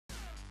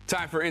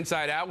Time for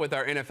Inside Out with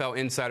our NFL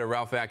insider,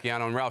 Ralph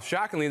Vacchiano. And Ralph,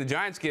 shockingly, the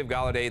Giants give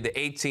Golladay the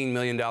 $18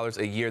 million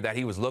a year that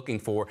he was looking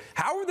for.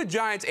 How were the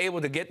Giants able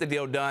to get the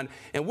deal done,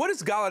 and what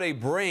does Golladay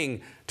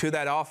bring to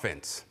that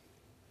offense?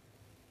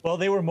 Well,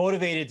 they were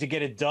motivated to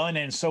get it done,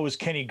 and so was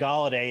Kenny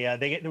Golladay.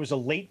 There was a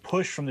late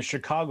push from the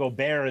Chicago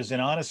Bears, and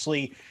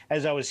honestly,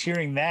 as I was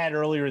hearing that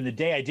earlier in the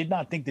day, I did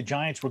not think the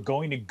Giants were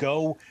going to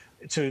go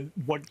to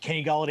what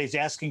Kenny Galladay's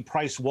asking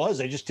price was.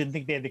 I just didn't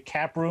think they had the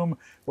cap room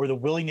or the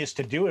willingness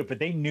to do it, but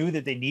they knew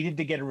that they needed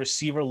to get a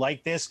receiver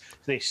like this. So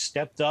they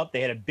stepped up.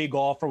 They had a big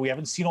offer. We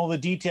haven't seen all the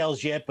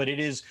details yet, but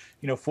it is,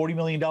 $40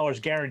 million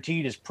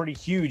guaranteed is pretty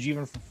huge,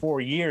 even for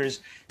 4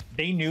 years.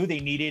 They knew they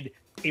needed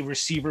a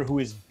receiver who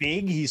is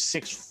big. He's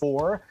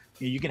 6'4".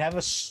 You can have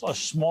a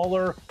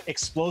smaller,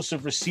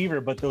 explosive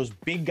receiver, but those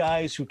big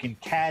guys who can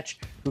catch,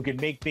 who can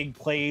make big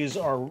plays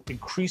are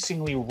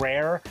increasingly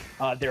rare.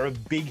 They're a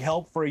big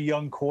help for a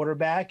young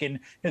quarterback. And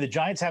the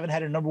Giants haven't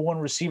had a number one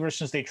receiver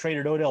since they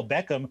traded Odell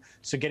Beckham.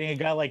 So getting a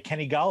guy like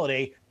Kenny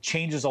Golladay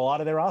changes a lot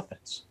of their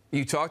offense.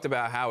 You talked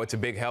about how it's a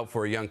big help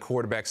for a young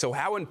quarterback. So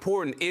how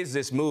important is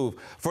this move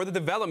for the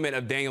development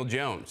of Daniel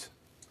Jones?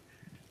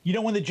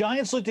 When the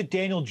Giants looked at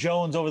Daniel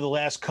Jones over the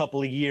last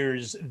couple of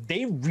years,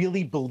 they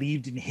really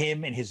believed in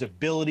him and his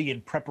ability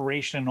and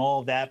preparation and all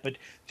of that. But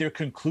their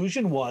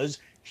conclusion was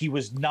he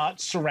was not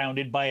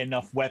surrounded by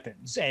enough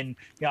weapons. And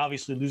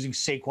obviously losing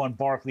Saquon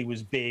Barkley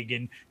was big,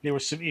 and there were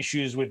some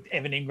issues with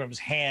Evan Ingram's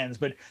hands.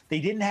 But they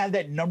didn't have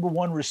that number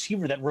one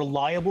receiver, that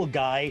reliable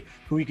guy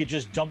who he could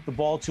just dump the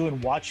ball to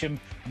and watch him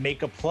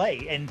make a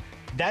play. And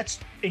that's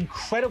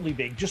incredibly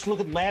big. Just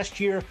look at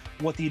last year,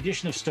 what the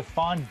addition of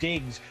Stephon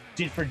Diggs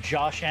did for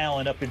Josh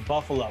Allen up in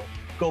Buffalo.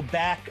 Go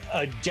back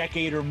a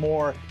decade or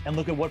more and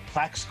look at what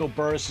Plaxico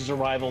Burress'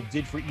 arrival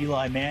did for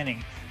Eli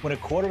Manning. When a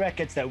quarterback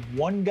gets that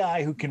one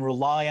guy who can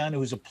rely on,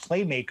 who's a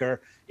playmaker,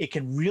 it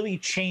can really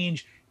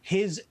change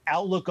his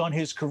outlook on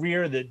his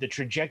career, the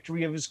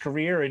trajectory of his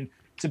career. And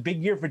it's a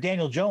big year for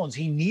Daniel Jones.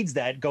 He needs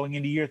that going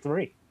into year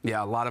 3.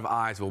 Yeah, a lot of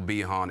eyes will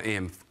be on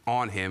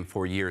him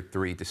for year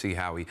 3 to see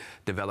how he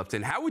develops.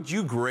 And how would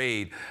you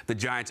grade the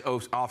Giants'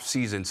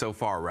 offseason so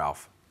far,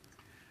 Ralph?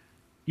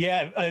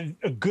 Yeah,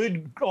 a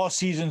good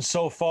offseason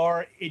so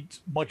far.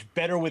 It's much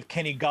better with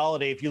Kenny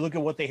Golladay. If you look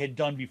at what they had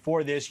done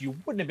before this, you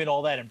wouldn't have been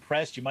all that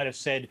impressed. You might have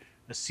said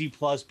a C+,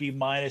 B-.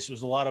 It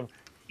was a lot of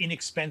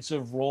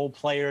inexpensive role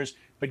players,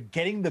 but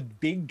getting the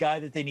big guy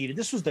that they needed.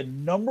 This was the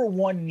number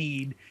one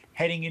need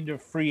heading into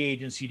free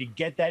agency, to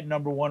get that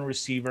number one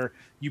receiver.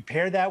 You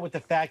pair that with the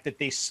fact that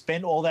they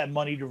spent all that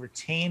money to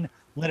retain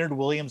Leonard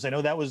Williams. I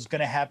know that was going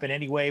to happen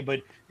anyway,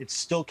 but it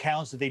still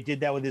counts that they did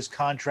that with his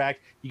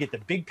contract. You get the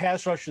big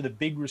pass rusher, the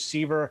big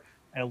receiver,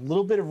 and a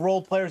little bit of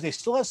role players. They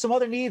still have some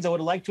other needs. I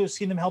would have liked to have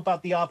seen them help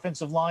out the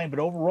offensive line, but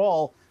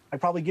overall,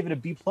 I'd probably give it a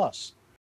B+.